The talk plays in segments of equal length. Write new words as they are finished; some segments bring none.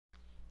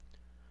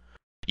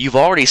You've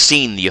already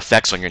seen the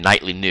effects on your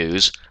nightly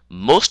news,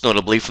 most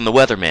notably from the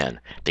weatherman.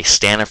 They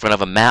stand in front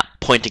of a map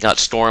pointing out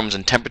storms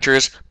and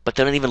temperatures, but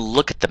they don't even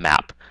look at the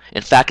map.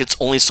 In fact, it's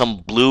only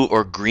some blue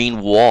or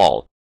green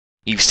wall.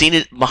 You've seen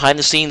it behind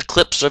the scenes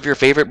clips of your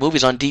favorite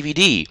movies on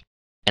DVD.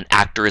 An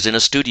actor is in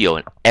a studio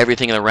and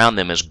everything around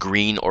them is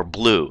green or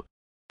blue.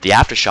 The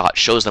aftershot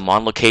shows them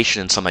on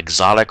location in some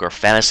exotic or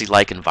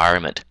fantasy-like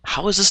environment.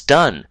 How is this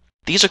done?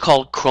 These are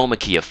called chroma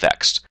key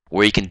effects,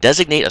 where you can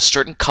designate a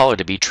certain color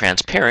to be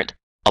transparent,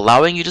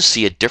 allowing you to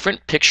see a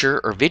different picture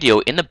or video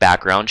in the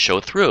background show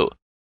through.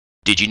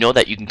 Did you know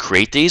that you can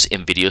create these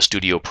in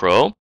VideoStudio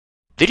Pro?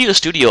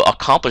 VideoStudio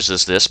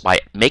accomplishes this by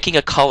making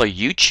a color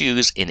you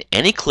choose in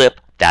any clip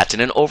that's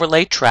in an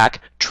overlay track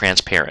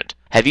transparent.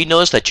 Have you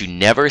noticed that you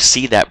never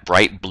see that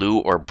bright blue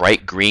or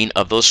bright green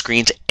of those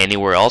screens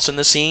anywhere else in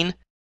the scene?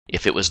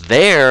 If it was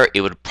there, it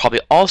would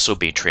probably also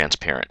be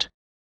transparent.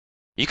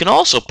 You can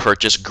also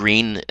purchase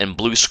green and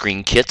blue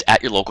screen kits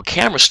at your local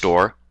camera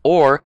store,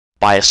 or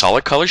buy a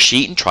solid color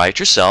sheet and try it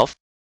yourself,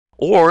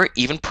 or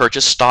even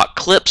purchase stock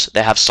clips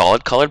that have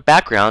solid colored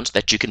backgrounds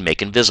that you can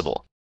make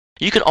invisible.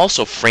 You can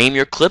also frame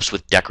your clips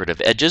with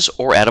decorative edges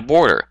or add a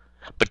border.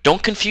 But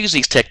don't confuse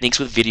these techniques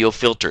with video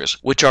filters,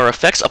 which are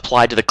effects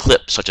applied to the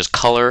clip such as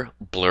color,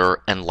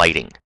 blur, and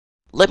lighting.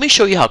 Let me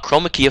show you how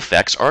chroma key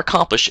effects are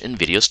accomplished in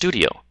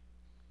VideoStudio.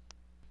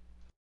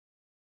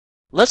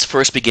 Let's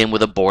first begin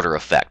with a border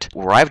effect,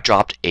 where I've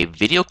dropped a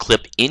video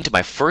clip into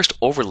my first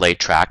overlay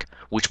track,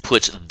 which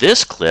puts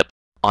this clip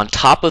on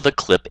top of the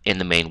clip in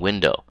the main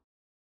window.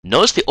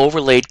 Notice the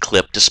overlaid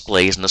clip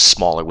displays in the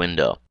smaller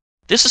window.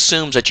 This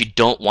assumes that you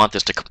don't want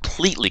this to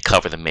completely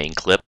cover the main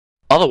clip,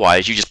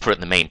 otherwise you just put it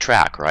in the main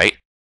track, right?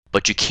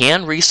 But you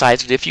can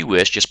resize it if you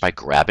wish just by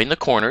grabbing the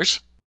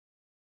corners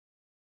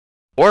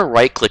or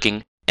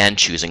right-clicking and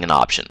choosing an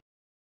option.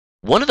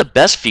 One of the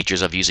best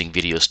features of using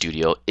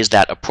VideoStudio is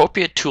that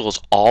appropriate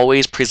tools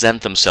always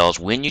present themselves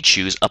when you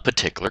choose a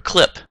particular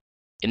clip.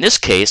 In this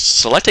case,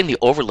 selecting the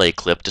overlay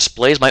clip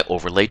displays my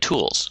overlay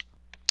tools.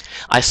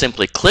 I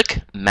simply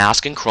click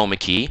Mask and Chroma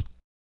Key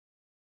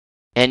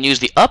and use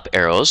the up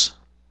arrows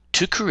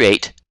to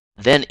create,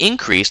 then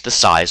increase the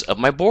size of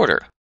my border.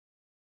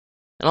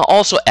 And I'll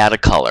also add a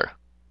color.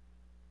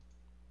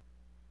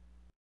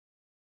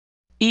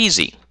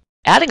 Easy.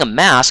 Adding a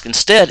mask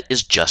instead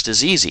is just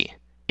as easy.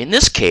 In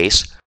this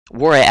case,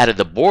 where I added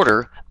the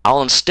border,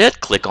 I'll instead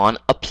click on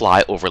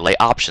Apply Overlay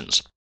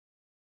Options.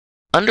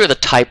 Under the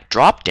Type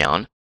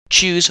drop-down,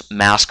 choose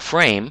Mask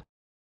Frame,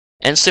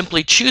 and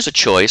simply choose a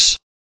choice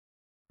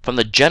from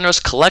the generous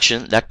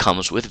collection that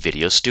comes with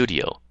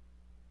VideoStudio.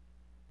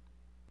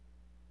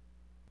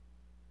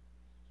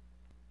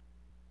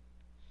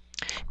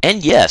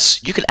 And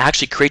yes, you can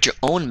actually create your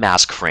own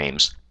mask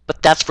frames,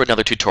 but that's for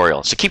another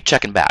tutorial, so keep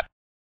checking back.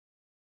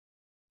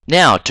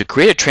 Now, to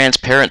create a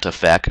transparent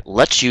effect,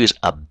 let's use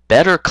a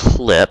better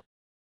clip.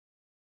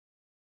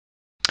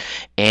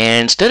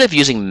 And instead of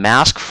using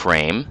mask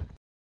frame,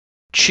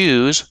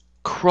 choose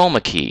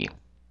chroma key.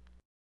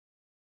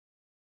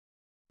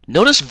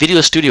 Notice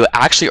VideoStudio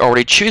actually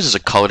already chooses a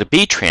color to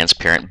be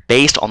transparent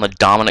based on the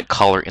dominant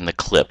color in the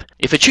clip.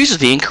 If it chooses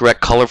the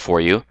incorrect color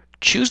for you,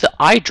 choose the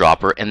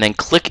eyedropper and then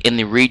click in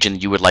the region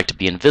you would like to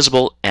be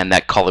invisible, and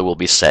that color will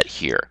be set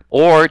here.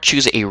 Or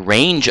choose a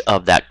range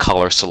of that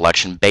color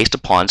selection based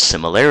upon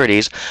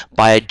similarities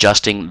by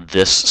adjusting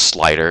this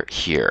slider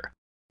here,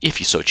 if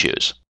you so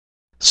choose.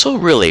 So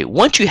really,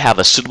 once you have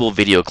a suitable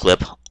video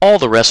clip, all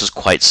the rest is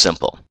quite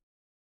simple.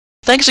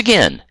 Thanks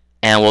again,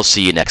 and we'll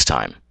see you next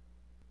time.